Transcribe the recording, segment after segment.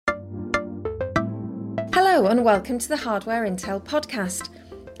Hello and welcome to the Hardware Intel podcast.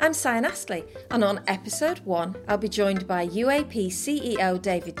 I'm Cyan Astley, and on episode 1 I'll be joined by UAP CEO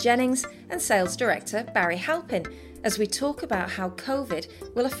David Jennings and Sales Director Barry Halpin as we talk about how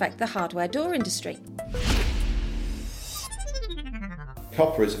COVID will affect the hardware door industry.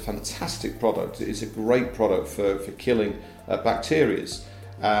 Copper is a fantastic product. It's a great product for killing bacteria.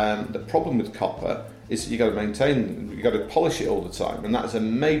 The problem with copper is that you've got to maintain, you've got to polish it all the time, and that's a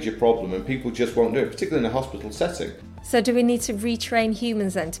major problem, and people just won't do it, particularly in a hospital setting. So do we need to retrain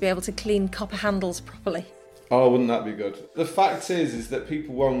humans then to be able to clean copper handles properly? Oh, wouldn't that be good? The fact is that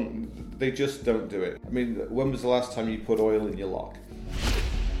people won't, they just don't do it. I mean, when was the last time you put oil in your lock?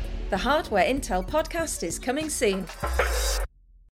 The Hardware Intel podcast is coming soon.